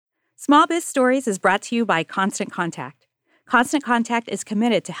Small Biz Stories is brought to you by Constant Contact. Constant Contact is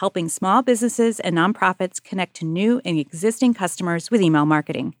committed to helping small businesses and nonprofits connect to new and existing customers with email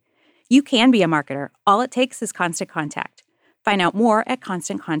marketing. You can be a marketer. All it takes is Constant Contact. Find out more at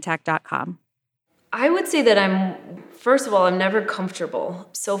ConstantContact.com. I would say that first of all, I'm never comfortable.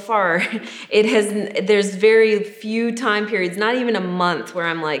 So far, there's very few time periods, not even a month, where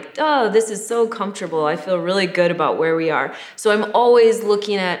I'm like, oh, this is so comfortable. I feel really good about where we are. So I'm always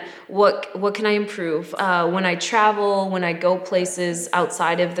looking at what can I improve? When I travel, when I go places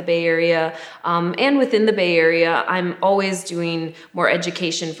outside of the Bay Area, and within the Bay Area, I'm always doing more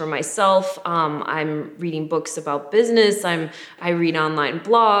education for myself. I'm reading books about business. I read online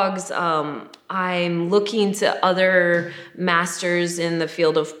blogs. I'm looking to other masters in the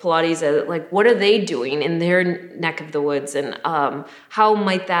field of Pilates, like what are they doing in their neck of the woods, and how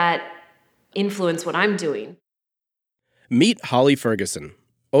might that influence what I'm doing? Meet Holly Ferguson,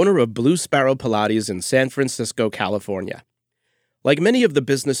 owner of Blue Sparrow Pilates in San Francisco, California. Like many of the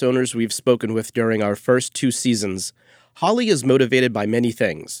business owners we've spoken with during our first 2 seasons, Holly is motivated by many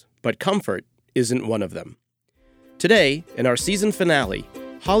things, but comfort isn't one of them. Today, in our season finale,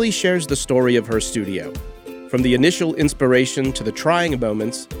 Holly shares the story of her studio, from the initial inspiration to the trying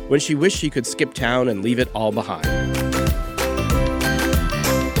moments when she wished she could skip town and leave it all behind.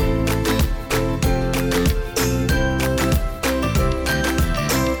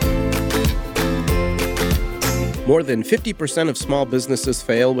 More than 50% of small businesses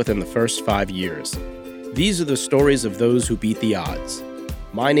fail within the first 5 years. These are the stories of those who beat the odds.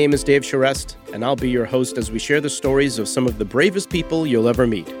 My name is Dave Charest, and I'll be your host as we share the stories of some of the bravest people you'll ever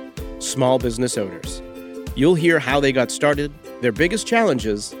meet, small business owners. You'll hear how they got started, their biggest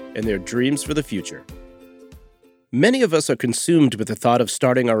challenges, and their dreams for the future. Many of us are consumed with the thought of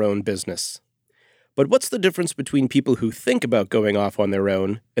starting our own business. But what's the difference between people who think about going off on their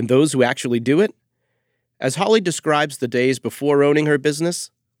own and those who actually do it? As Holly describes the days before owning her business,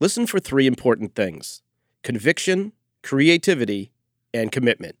 listen for 3 important things: conviction, creativity, and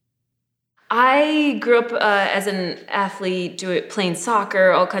commitment. I grew up as an athlete, playing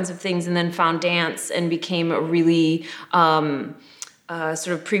soccer, all kinds of things, and then found dance and became a really sort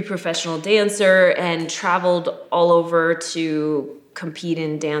of pre-professional dancer and traveled all over to compete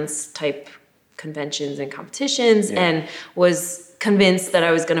in dance-type conventions and competitions, and was convinced that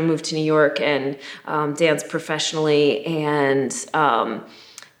I was going to move to New York and dance professionally. And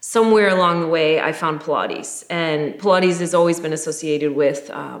somewhere along the way, I found Pilates. And Pilates has always been associated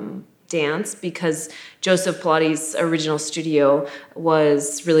with dance because Joseph Pilates' original studio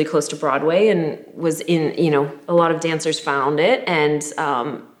was really close to Broadway and was in, a lot of dancers found it and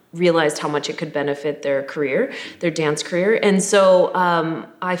realized how much it could benefit their career, their dance career. And so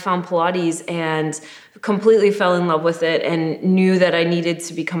I found Pilates and completely fell in love with it and knew that I needed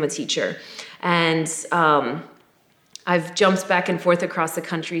to become a teacher. And I've jumped back and forth across the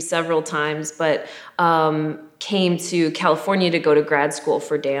country several times, but came to California to go to grad school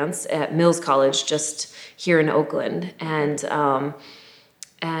for dance at Mills College, just here in Oakland, and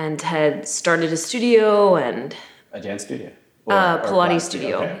had started a studio and a dance studio. Pilates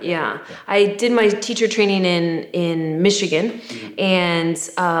studio. Okay. Yeah. I did my teacher training in Michigan, and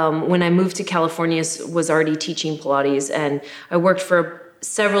when I moved to California, was already teaching Pilates, and I worked for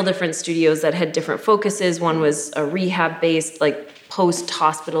several different studios that had different focuses. One was a rehab-based, like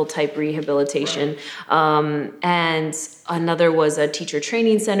post-hospital type rehabilitation, and another was a teacher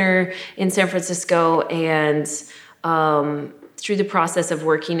training center in San Francisco. And through the process of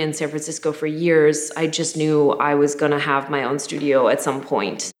working in San Francisco for years, I just knew I was going to have my own studio at some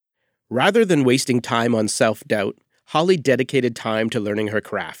point. Rather than wasting time on self-doubt, Holly dedicated time to learning her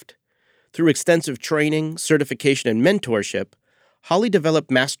craft. Through extensive training, certification, and mentorship, Holly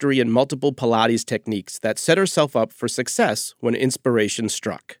developed mastery in multiple Pilates techniques that set herself up for success when inspiration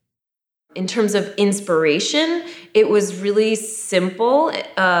struck. In terms of inspiration, it was really simple.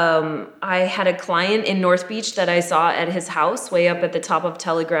 I had a client in North Beach that I saw at his house way up at the top of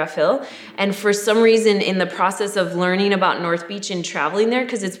Telegraph Hill. And for some reason, in the process of learning about North Beach and traveling there,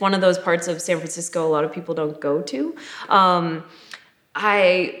 because it's one of those parts of San Francisco a lot of people don't go to,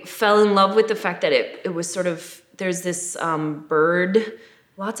 I fell in love with the fact that it was sort of, there's this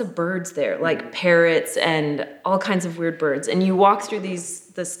lots of birds there, like parrots and all kinds of weird birds. And you walk through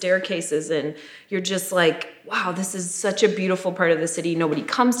the staircases and you're just like, wow, this is such a beautiful part of the city nobody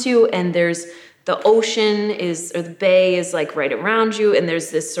comes to. And there's the ocean or the bay is like right around you. And there's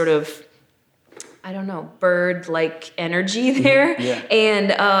this sort of, I don't know, bird-like energy there. Yeah.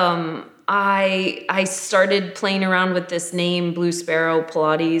 And I started playing around with this name, Blue Sparrow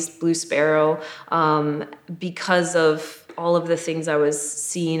Pilates, Blue Sparrow, because of all of the things I was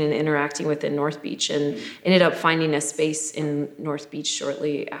seeing and interacting with in North Beach, and ended up finding a space in North Beach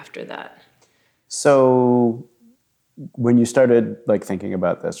shortly after that. So when you started like thinking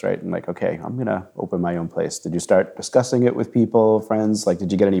about this, right, and like, okay, I'm gonna open my own place, did you start discussing it with people, friends? Like,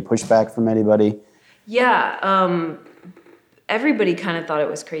 did you get any pushback from anybody? Yeah, everybody kind of thought it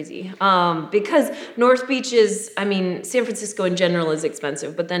was crazy because North Beach is, I mean, San Francisco in general is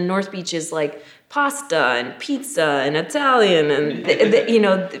expensive, but then North Beach is like pasta and pizza and Italian, and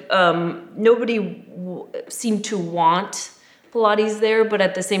nobody seemed to want Pilates there, but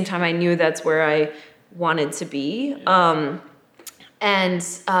at the same time, I knew that's where I wanted to be. And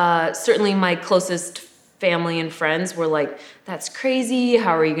certainly my closest family and friends were like, that's crazy.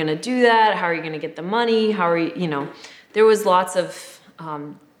 How are you going to do that? How are you going to get the money? How are you, there was lots of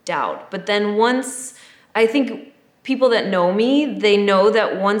doubt. But then once, I think people that know me, they know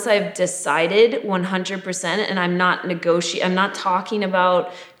that once I've decided 100%, and I'm not I'm not talking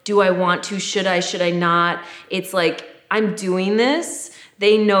about, do I want to, should I not? It's like, I'm doing this.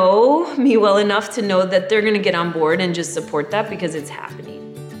 They know me well enough to know that they're going to get on board and just support that because it's happening.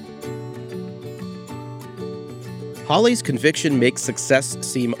 Holly's conviction makes success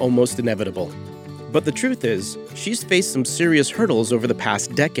seem almost inevitable. But the truth is, she's faced some serious hurdles over the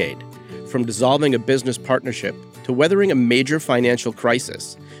past decade. From dissolving a business partnership to weathering a major financial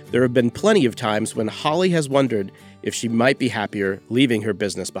crisis, there have been plenty of times when Holly has wondered if she might be happier leaving her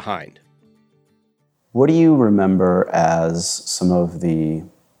business behind. What do you remember as some of the,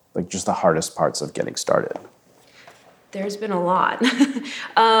 like, just the hardest parts of getting started? There's been a lot.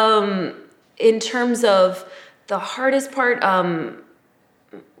 In terms of the hardest part,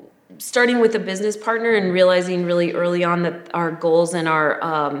 starting with a business partner and realizing really early on that our goals and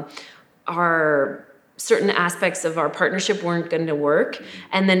our certain aspects of our partnership weren't going to work,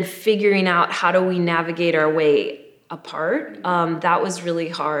 and then figuring out how do we navigate our way apart. That was really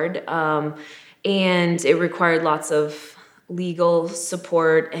hard. And it required lots of legal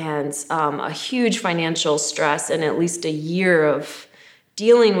support and a huge financial stress and at least a year of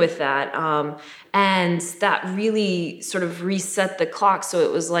dealing with that. And that really sort of reset the clock. So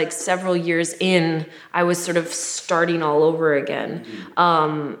it was like several years in, I was sort of starting all over again,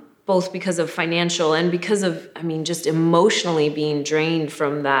 both because of financial and because of, just emotionally being drained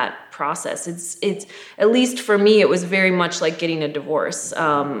from that process. It's at least for me, it was very much like getting a divorce,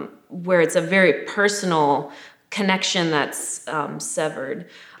 where it's a very personal connection that's severed.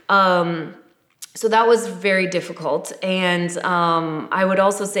 So that was very difficult. And I would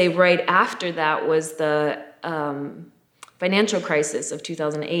also say right after that was the financial crisis of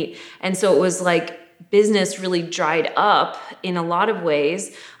 2008. And so it was like business really dried up in a lot of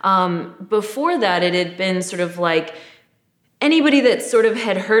ways. Before that, it had been sort of like anybody that sort of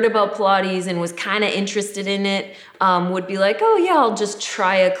had heard about Pilates and was kind of interested in it would be like, oh yeah, I'll just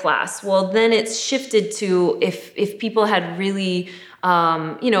try a class. Well, then it's shifted to if people had really,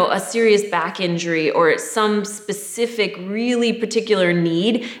 a serious back injury or some specific, really particular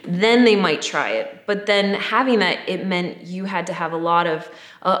need, then they might try it. But then having that, it meant you had to have a lot of,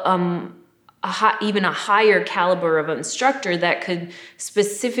 even a higher caliber of instructor that could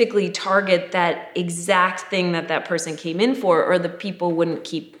specifically target that exact thing that person came in for, or the people wouldn't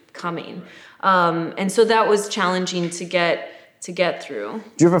keep coming. And so that was challenging to get through.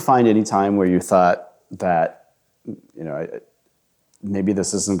 Do you ever find any time where you thought that, maybe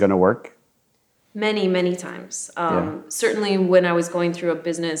this isn't going to work? Many, many times. Certainly when I was going through a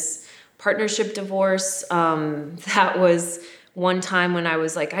business partnership divorce, that was one time when I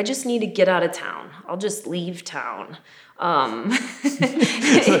was like, I just need to get out of town. I'll just leave town.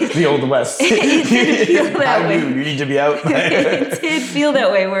 The Old West. It did feel that way. You need to be out. It did feel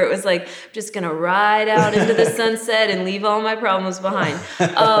that way, where it was like, I'm just going to ride out into the sunset and leave all my problems behind.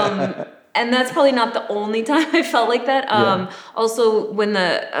 And that's probably not the only time I felt like that. Also, when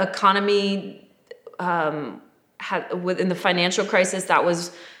the economy within the financial crisis,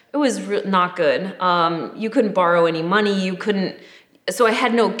 it was not good. You couldn't borrow any money. So I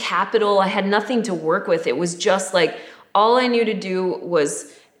had no capital. I had nothing to work with. It was just like, all I knew to do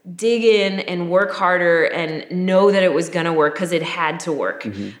was dig in and work harder and know that it was going to work because it had to work.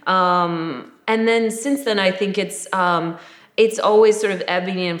 Mm-hmm. And then since then, I think it's always sort of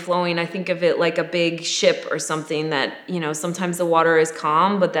ebbing and flowing. I think of it like a big ship or something that, sometimes the water is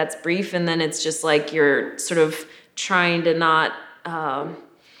calm, but that's brief. And then it's just like you're sort of trying to not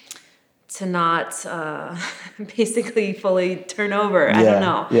basically fully turn over. I don't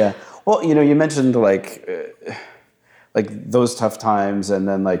know. Yeah. Well, you mentioned like those tough times, and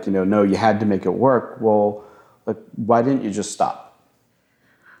then no, you had to make it work. Well, why didn't you just stop?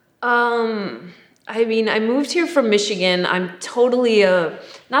 I I mean, I moved here from Michigan. I'm totally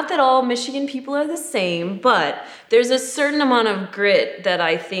not that all Michigan people are the same, but there's a certain amount of grit that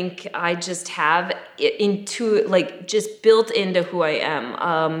I think I just have into, like, just built into who I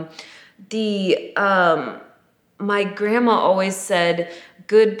am. My grandma always said,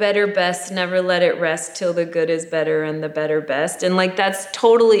 good, better, best, never let it rest till the good is better and the better best. And like, that's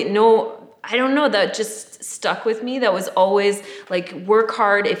totally, I don't know, that just stuck with me. That was always like, work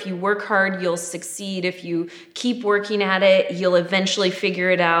hard. If you work hard, you'll succeed. If you keep working at it, you'll eventually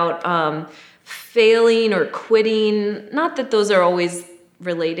figure it out. Failing or quitting, not that those are always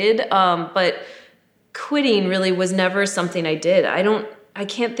related, but quitting really was never something I did. I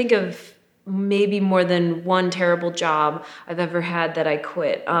can't think of maybe more than one terrible job I've ever had that I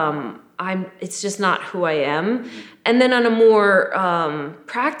quit. It's just not who I am. And then on a more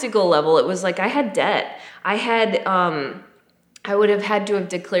practical level, it was like I had debt. I would have had to have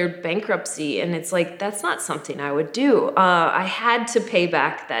declared bankruptcy, and it's like, that's not something I would do. I had to pay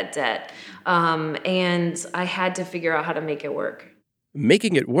back that debt, and I had to figure out how to make it work.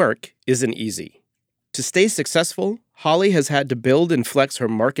 Making it work isn't easy. To stay successful, Holly has had to build and flex her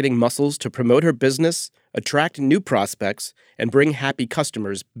marketing muscles to promote her business, attract new prospects, and bring happy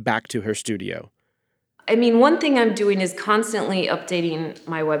customers back to her studio. I mean, one thing I'm doing is constantly updating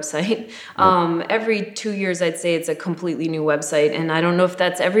my website. Every 2 years, I'd say it's a completely new website. And I don't know if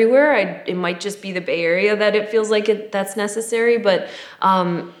that's everywhere. It might just be the Bay Area that it feels like that's necessary. But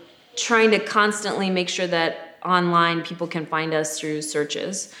trying to constantly make sure that online people can find us through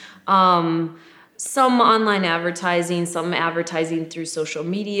searches. Some online advertising, some advertising through social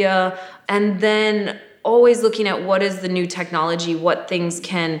media, and then always looking at what is the new technology, what things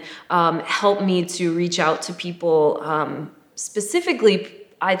can help me to reach out to people. Specifically,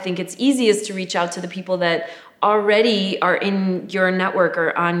 I think it's easiest to reach out to the people that already are in your network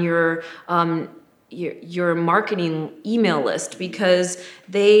or on your marketing email list, because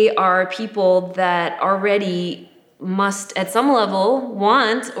they are people that already must at some level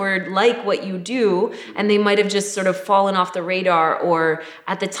want or like what you do, and they might have just sort of fallen off the radar, or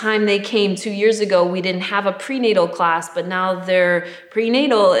at the time they came 2 years ago, we didn't have a prenatal class, but now they're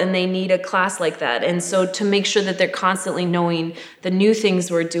prenatal and they need a class like that. And so to make sure that they're constantly knowing the new things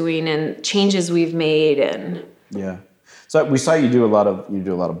we're doing and changes we've made. And yeah. So we saw you do a lot of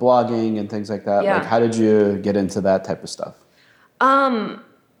blogging and things like that. Yeah. Like, how did you get into that type of stuff?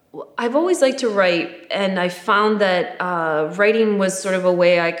 I've always liked to write, and I found that writing was sort of a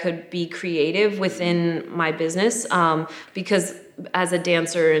way I could be creative within my business, because as a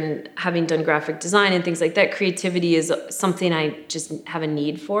dancer and having done graphic design and things like that, creativity is something I just have a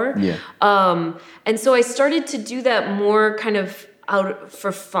need for. Yeah. And so I started to do that more kind of out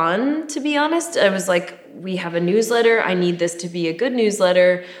for fun, to be honest. I was like, we have a newsletter. I need this to be a good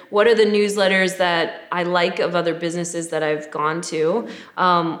newsletter. What are the newsletters that I like of other businesses that I've gone to?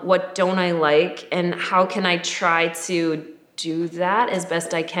 What don't I like? And how can I try to do that as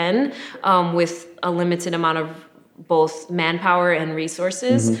best I can with a limited amount of both manpower and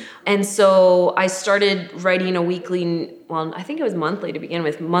resources. Mm-hmm. And so I started writing a weekly, well, I think it was monthly to begin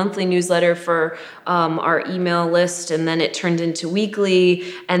with, monthly newsletter for our email list. And then it turned into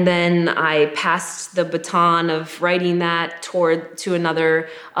weekly. And then I passed the baton of writing that to another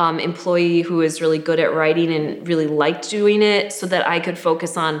employee who is really good at writing and really liked doing it, so that I could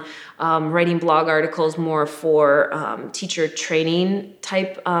focus on writing blog articles more for teacher training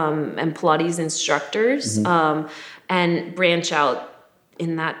type and Pilates instructors, mm-hmm. And branch out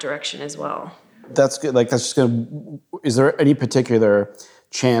in that direction as well. That's good. Like, that's just good. Is there any particular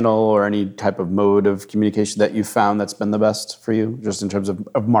channel or any type of mode of communication that you found that's been the best for you, just in terms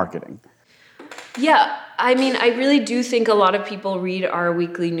of marketing? Yeah, I mean, I really do think a lot of people read our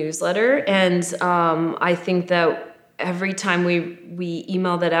weekly newsletter, and I think that every time we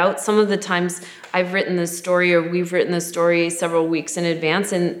email that out, some of the times I've written this story or we've written this story several weeks in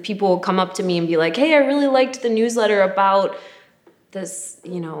advance, and people will come up to me and be like, hey, I really liked the newsletter about this,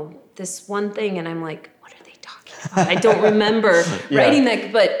 this one thing. And I'm like, what are they talking about? I don't remember writing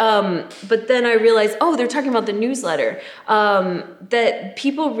that. But then I realized, they're talking about the newsletter. That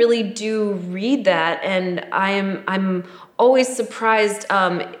people really do read that. And I'm always surprised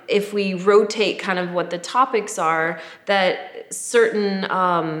if we rotate kind of what the topics are, that certain,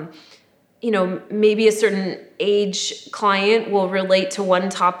 maybe a certain age client will relate to one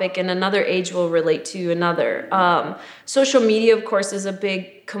topic and another age will relate to another. Social media, of course, is a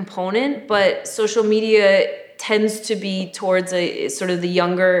big component, but social media tends to be towards a sort of the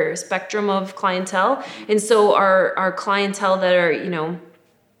younger spectrum of clientele. And so our clientele that are,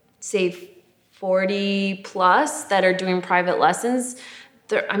 say 40 plus that are doing private lessons,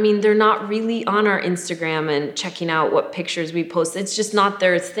 they're not really on our Instagram and checking out what pictures we post. It's just not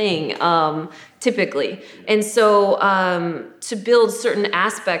their thing, typically. And so to build certain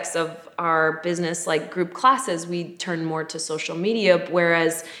aspects of our business, like group classes, we turn more to social media.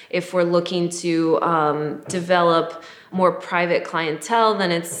 Whereas if we're looking to develop more private clientele,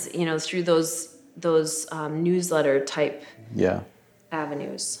 then it's, through those newsletter type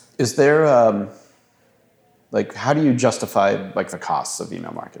avenues. Is there, how do you justify the costs of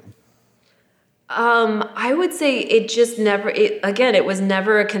email marketing? I would say it was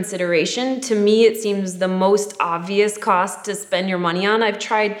never a consideration. To me, it seems the most obvious cost to spend your money on. I've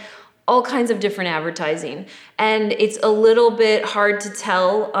tried all kinds of different advertising, and it's a little bit hard to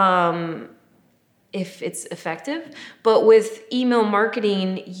tell if it's effective. But with email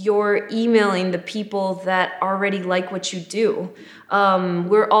marketing, you're emailing the people that already like what you do.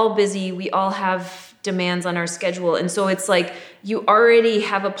 We're all busy. We all have demands on our schedule. And so it's like you already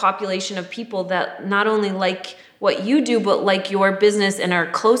have a population of people that not only like what you do, but like your business and are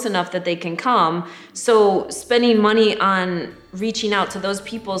close enough that they can come. So spending money on reaching out to those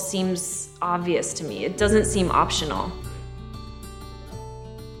people seems obvious to me. It doesn't seem optional.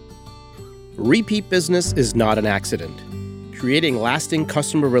 Repeat business is not an accident. Creating lasting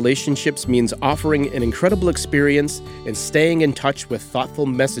customer relationships means offering an incredible experience and staying in touch with thoughtful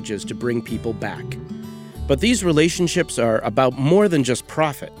messages to bring people back. But these relationships are about more than just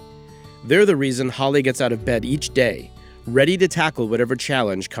profit. They're the reason Holly gets out of bed each day, ready to tackle whatever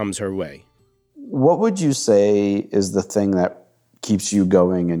challenge comes her way. What would you say is the thing that keeps you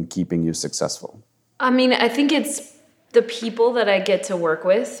going and keeping you successful? I think it's the people that I get to work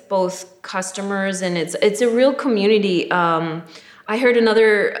with, both customers, and it's a real community. I heard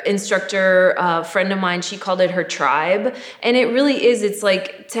another instructor, a friend of mine, she called it her tribe. And it really is. It's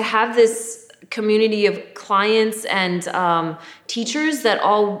like to have this community of clients and teachers that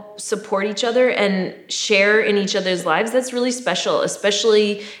all support each other and share in each other's lives. That's really special,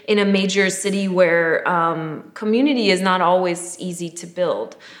 especially in a major city where community is not always easy to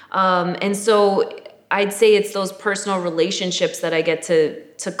build. And so I'd say it's those personal relationships that I get to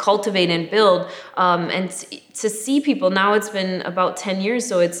cultivate and build, and to see people. Now it's been about 10 years,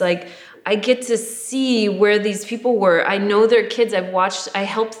 so it's like I get to see where these people were. I know their kids. I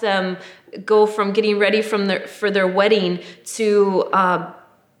helped them go from getting ready for their wedding to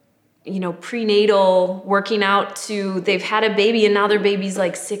prenatal working out to they've had a baby and now their baby's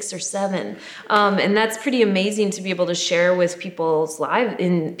like 6 or 7, and that's pretty amazing to be able to share with people's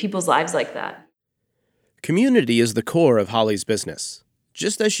lives like that. Community is the core of Holly's business.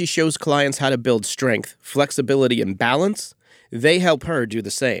 Just as she shows clients how to build strength, flexibility, and balance, they help her do the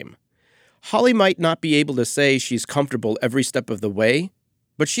same. Holly might not be able to say she's comfortable every step of the way,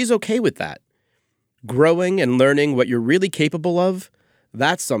 but she's okay with that. Growing and learning what you're really capable of,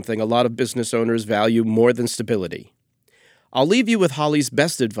 that's something a lot of business owners value more than stability. I'll leave you with Holly's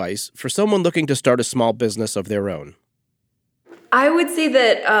best advice for someone looking to start a small business of their own. I would say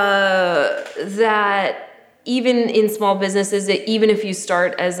that even in small businesses, that even if you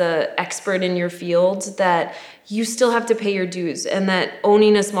start as an expert in your field, that you still have to pay your dues, and that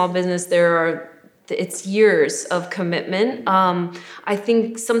owning a small business, it's years of commitment. I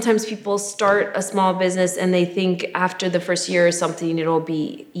think sometimes people start a small business and they think after the first year or something it'll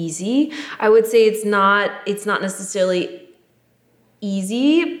be easy. I would say it's not necessarily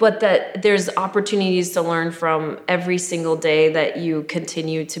easy, but that there's opportunities to learn from every single day that you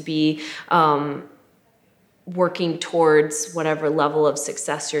continue to be working towards whatever level of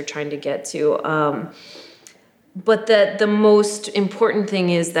success you're trying to get to. But the most important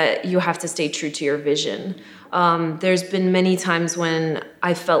thing is that you have to stay true to your vision. There's been many times when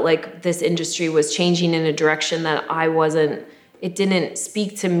I felt like this industry was changing in a direction that it didn't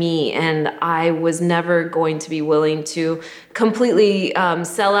speak to me, and I was never going to be willing to completely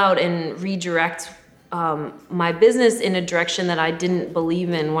sell out and redirect my business in a direction that I didn't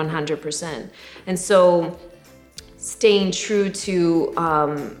believe in 100%. And so staying true to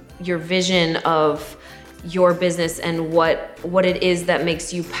your vision of your business and what it is that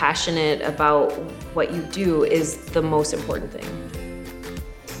makes you passionate about what you do is the most important thing.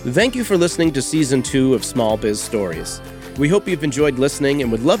 Thank you for listening to Season 2 of Small Biz Stories. We hope you've enjoyed listening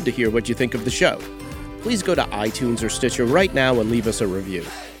and would love to hear what you think of the show. Please go to iTunes or Stitcher right now and leave us a review.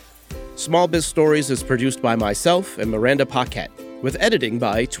 Small Biz Stories is produced by myself and Miranda Paquette, with editing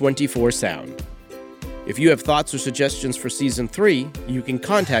by 24 Sound. If you have thoughts or suggestions for Season 3, you can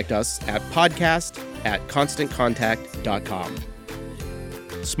contact us at podcast@constantcontact.com.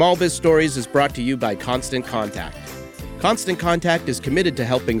 Small Biz Stories is brought to you by Constant Contact. Constant Contact is committed to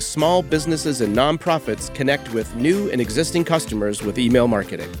helping small businesses and nonprofits connect with new and existing customers with email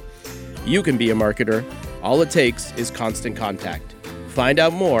marketing. You can be a marketer. All it takes is Constant Contact. Find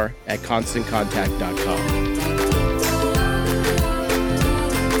out more at ConstantContact.com.